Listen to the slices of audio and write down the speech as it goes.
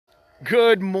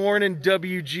Good morning,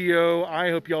 WGO.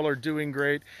 I hope y'all are doing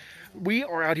great. We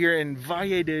are out here in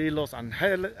Valle de los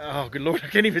Angeles. Oh, good Lord, I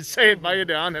can't even say it, Valle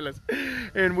de Angeles.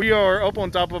 And we are up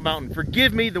on top of a mountain.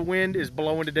 Forgive me, the wind is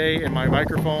blowing today and my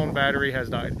microphone battery has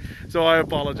died. So I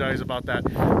apologize about that.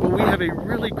 But we have a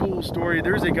really cool story.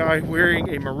 There's a guy wearing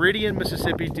a Meridian,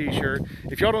 Mississippi t-shirt.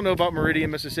 If y'all don't know about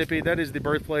Meridian, Mississippi, that is the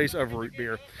birthplace of root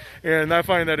beer. And I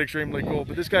find that extremely cool.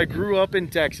 But this guy grew up in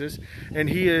Texas and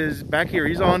he is back here.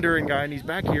 He's a Honduran guy and he's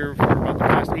back here for about the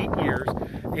past 8 years.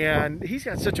 And he's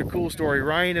got such a cool story.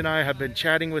 Ryan and I have been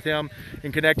chatting with him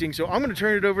and connecting. So I'm going to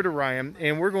turn it over to Ryan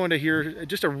and we're going to hear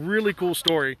just a really cool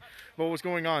story about what's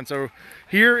going on. So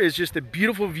here is just the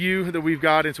beautiful view that we've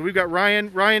got. And so we've got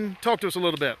Ryan. Ryan, talk to us a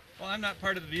little bit. Well, I'm not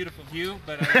part of the beautiful view,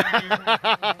 but I'm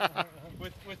here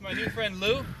with my new friend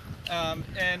Lou.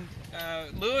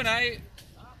 Lou and I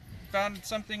found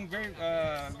something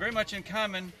very much in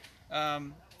common.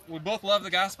 We both love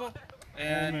the gospel,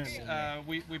 and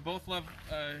we both love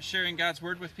sharing God's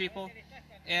word with people.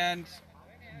 And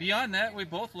beyond that, we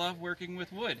both love working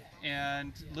with wood.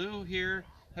 And Lou here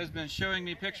has been showing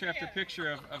me picture after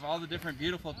picture of all the different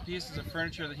beautiful pieces of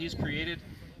furniture that he's created.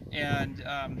 And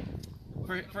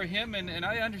for him, and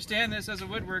I understand this as a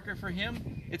woodworker, for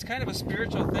him, it's kind of a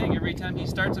spiritual thing. Every time he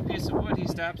starts a piece of wood, he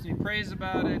stops and he prays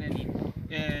about it,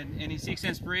 and he seeks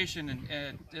inspiration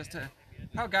and as to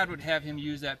how God would have him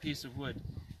use that piece of wood.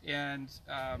 And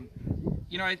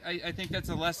you know, I think that's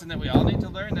a lesson that we all need to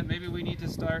learn, that maybe we need to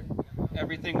start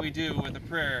everything we do with a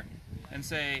prayer and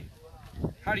say,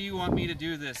 how do you want me to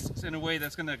do this in a way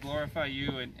that's going to glorify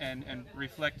you and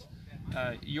reflect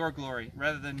your glory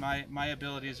rather than my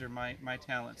abilities or my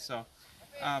talents. So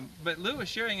but Lou was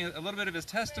sharing a little bit of his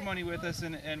testimony with us,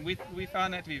 and we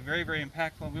found that to be very, very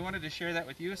impactful, and we wanted to share that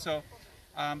with you. So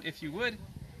if you would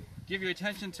give your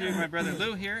attention to my brother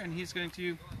Lou here, and he's going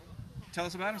to tell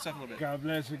us about himself a little bit. God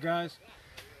bless you guys.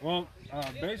 Well,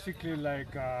 basically,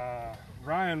 like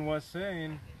Ryan was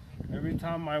saying, every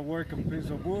time I work a piece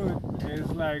of wood,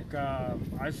 it's like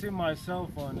I see myself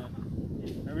on it.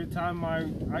 Every time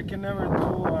I can never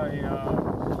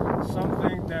do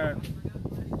something that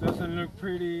doesn't look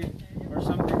pretty or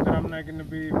something that I'm not going to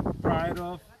be proud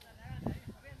of,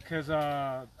 because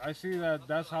I see that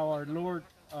that's how our Lord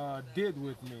did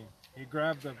with me. He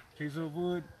grabbed a piece of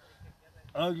wood,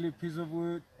 ugly piece of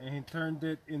wood, and he turned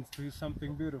it into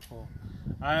something beautiful.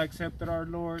 I accepted our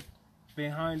Lord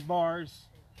behind bars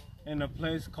in a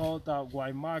place called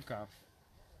Guaymaca.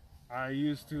 I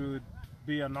used to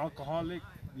be an alcoholic.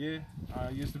 Yeah, I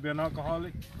used to be an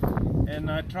alcoholic,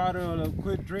 and I tried to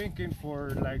quit drinking for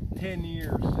like 10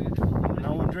 years. And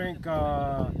I would drink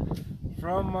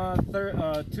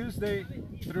from Tuesday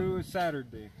through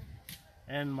Saturday.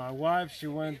 And my wife, she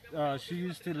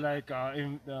used to like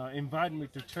invite me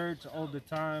to church all the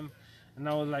time, and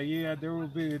I was like, yeah, there will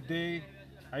be a day.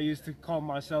 I used to call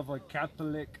myself a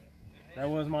Catholic. That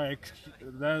was my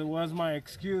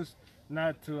excuse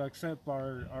not to accept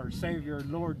our Savior,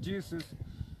 Lord Jesus.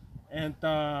 And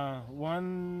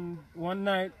one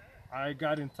night I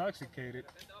got intoxicated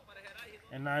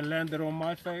and I landed on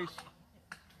my face,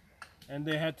 and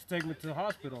they had to take me to the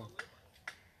hospital.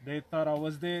 They thought I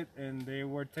was dead and they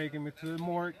were taking me to the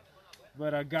morgue,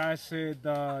 but a guy said,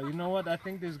 you know what, I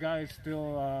think this guy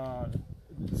still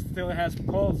has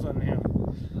pulse on him.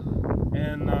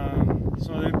 And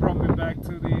so they brought me back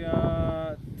to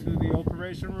the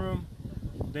operation room.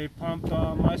 They pumped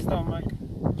my stomach,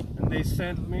 and they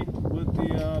sent me with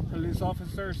the police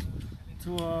officers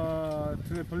to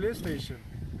the police station.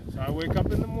 So I wake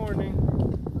up in the morning,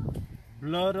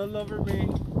 blood all over me,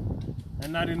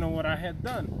 and I didn't know what I had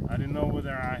done. I didn't know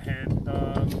whether I had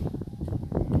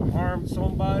harmed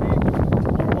somebody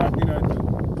or what did I do.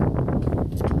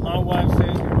 My wife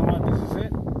said, you know what, this is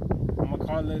it. I'm gonna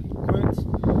call it quits.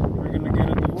 We're gonna get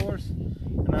a divorce.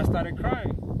 And I started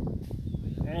crying.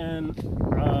 And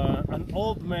an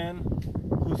old man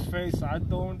whose face I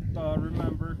don't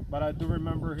remember, but I do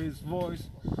remember his voice,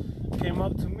 came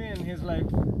up to me and he's like,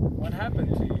 what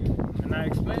happened to you? And I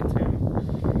explained to him.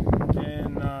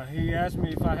 And he asked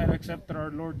me if I had accepted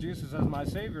our Lord Jesus as my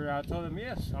Savior. I told him,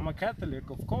 yes, I'm a Catholic,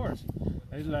 of course.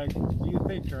 He's like, you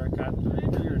think you're a Catholic?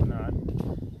 You're not.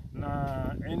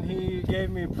 Nah. And he gave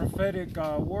me a prophetic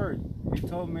word. He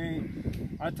told me,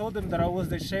 I told him that I was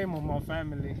the shame of my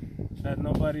family, that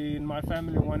nobody in my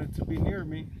family wanted to be near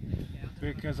me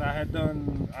because I had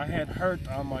hurt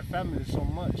my family so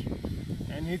much.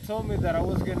 And he told me that I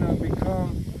was gonna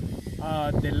become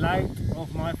the light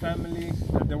of my family,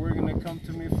 that they were gonna come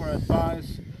to me for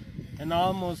advice. And I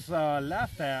almost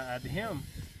laughed at him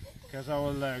because I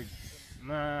was like,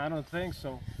 nah, I don't think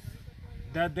so.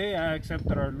 that day I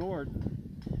accepted our Lord,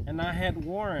 and I had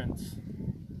warrants.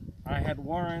 I had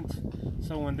warrants.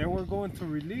 So when they were going to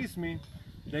release me,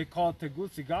 they called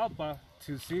Tegucigalpa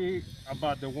to see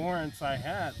about the warrants I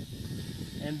had,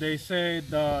 and they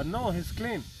said, no, he's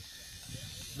clean.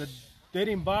 But they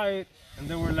didn't buy it, and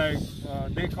they were like,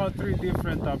 they called 3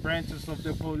 different branches of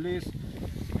the police,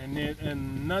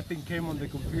 and nothing came on the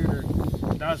computer.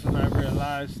 That's when I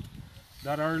realized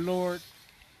that our Lord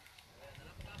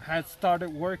had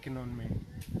started working on me.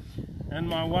 And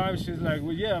my wife, she's like,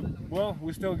 well, yeah, well,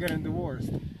 we're still getting divorced.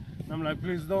 And I'm like,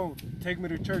 please don't take me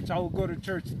to church. I will go to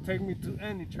church. Take me to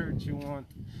any church you want.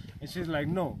 And she's like,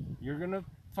 no, you're gonna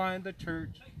find a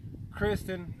church,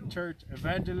 Christian church,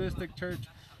 evangelistic church,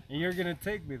 and you're gonna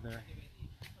take me there.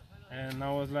 And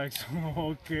I was like,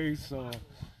 okay, so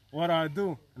what do I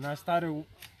do? And I started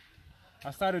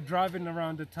driving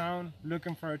around the town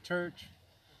looking for a church.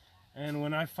 And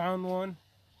when I found one,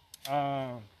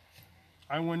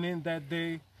 I went in that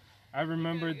day. I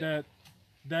remember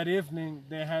that evening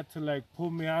they had to like pull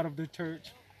me out of the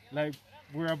church, like,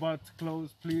 we're about to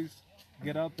close, please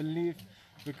get up and leave,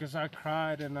 because I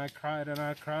cried and I cried and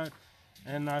I cried,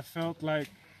 and I felt like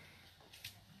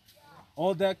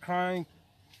all that crying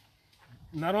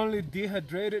not only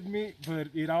dehydrated me, but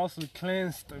it also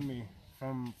cleansed me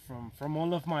from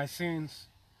all of my sins.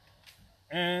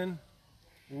 And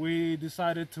we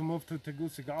decided to move to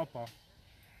Tegucigalpa.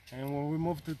 And when we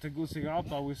moved to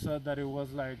Tegucigalpa, we saw that it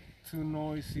was like too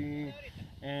noisy,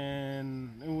 and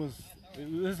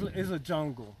it's a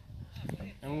jungle.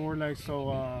 And we were like,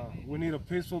 so we need a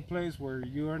peaceful place where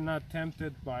you are not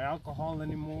tempted by alcohol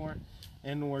anymore,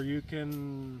 and where you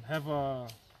can have a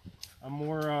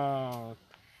more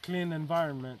clean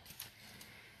environment.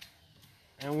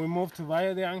 And we moved to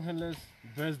Valle de Angeles,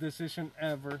 best decision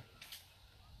ever.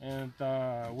 And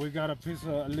we got a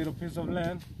little piece of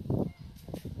land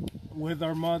with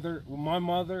my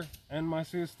mother and my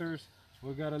sisters.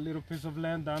 We got a little piece of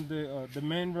land down the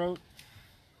main road.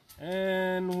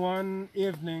 And one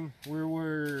evening we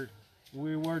were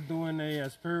doing a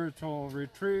spiritual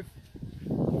retreat.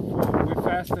 We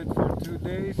fasted for 2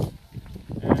 days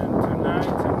and 2 nights,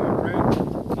 and we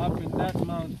prayed up in that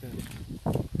mountain.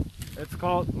 It's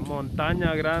called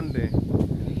Montaña Grande.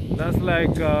 That's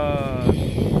like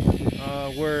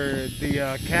where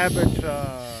the cabbage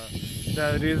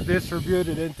that is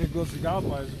distributed in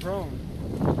Tegucigalpa is grown.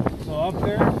 So up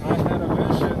there, I had a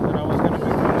vision that I was going to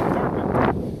become a carpenter.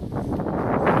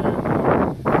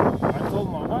 And I told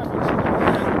my wife, and she said,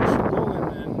 yeah, you should go and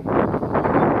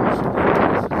we should take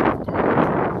classes of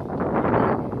carpentry.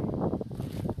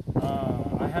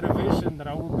 I had a vision that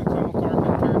I would become a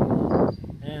carpenter,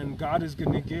 and God is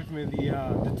going to give me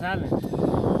the talent.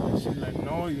 And she's like,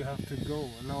 no, you have to go.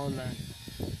 And I was like,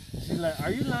 she's like,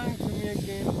 are you lying to me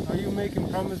again? Are you making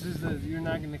promises that you're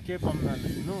not going to keep? I'm not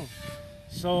like, no.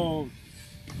 So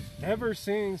ever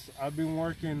since, I've been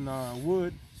working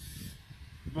wood,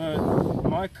 but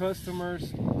my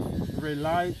customers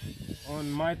rely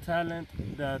on my talent,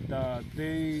 that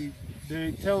they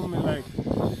tell me, like,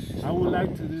 I would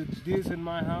like to do this in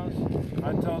my house.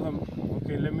 I tell them,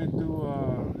 okay, let me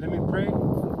pray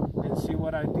and see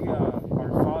what idea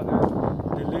our Father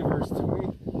delivers to me.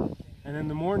 And in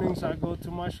the mornings, I go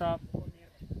to my shop,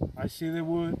 I see the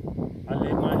wood, I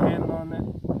lay my hand on it,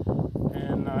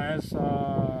 and I ask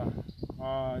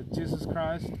Jesus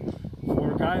Christ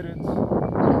for guidance,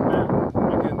 and then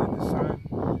I get the design.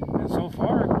 And so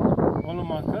far, all of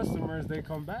my customers, they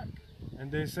come back,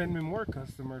 and they send me more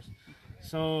customers.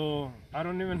 So I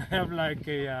don't even have like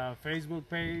a Facebook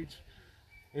page.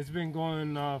 It's been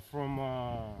going from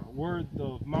word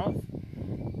of mouth.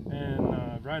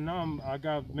 And right now I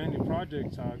got many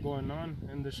projects going on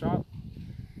in the shop,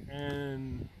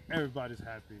 and everybody's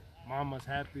happy. Mama's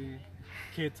happy,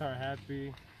 kids are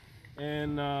happy,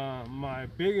 and my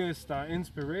biggest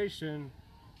inspiration,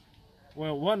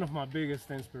 well, one of my biggest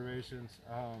inspirations,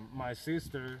 my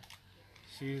sister.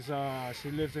 She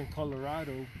lives in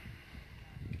Colorado.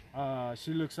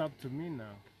 She looks up to me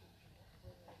now.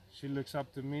 She looks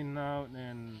up to me now,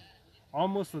 and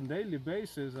almost on a daily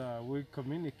basis, we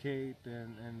communicate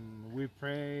and we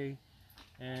pray,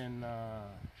 and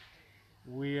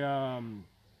we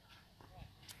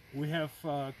have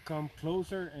come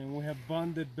closer, and we have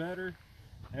bonded better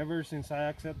ever since I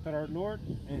accepted our Lord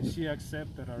and she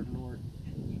accepted our Lord.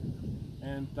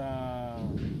 And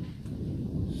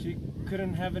she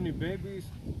couldn't have any babies.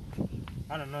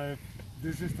 I don't know if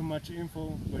this is too much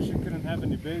info, but she couldn't have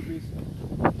any babies.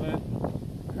 But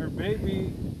her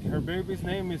baby's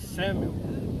name is Samuel.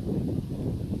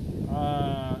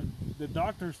 The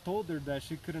doctors told her that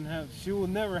she will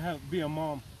never be a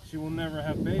mom. she will never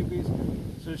have babies.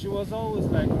 So she was always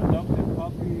like adopting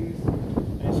puppies,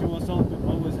 and she was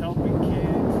always helping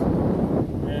kids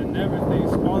and everything,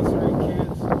 sponsoring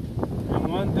kids. And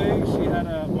one day she had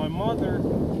my mother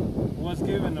was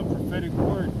given a prophetic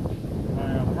word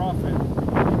by a prophet,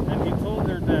 and he told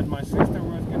her that my sister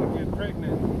was going to get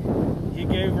pregnant. He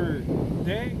gave her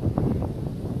day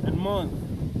and month,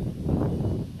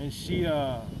 and she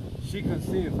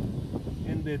conceived.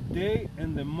 In the day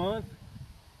and the month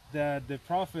that the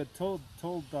prophet told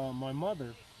my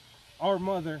mother, our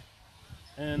mother,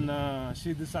 and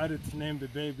she decided to name the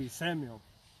baby Samuel,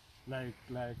 like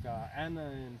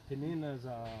Anna and Penina's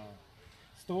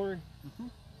story.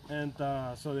 And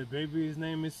so the baby's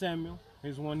name is Samuel.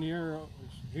 He's 1 year.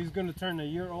 He's gonna turn a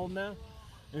year old now.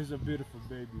 He's a beautiful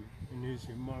baby, and he's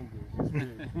humongous. He's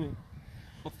big.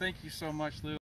 Well, thank you so much, Lou.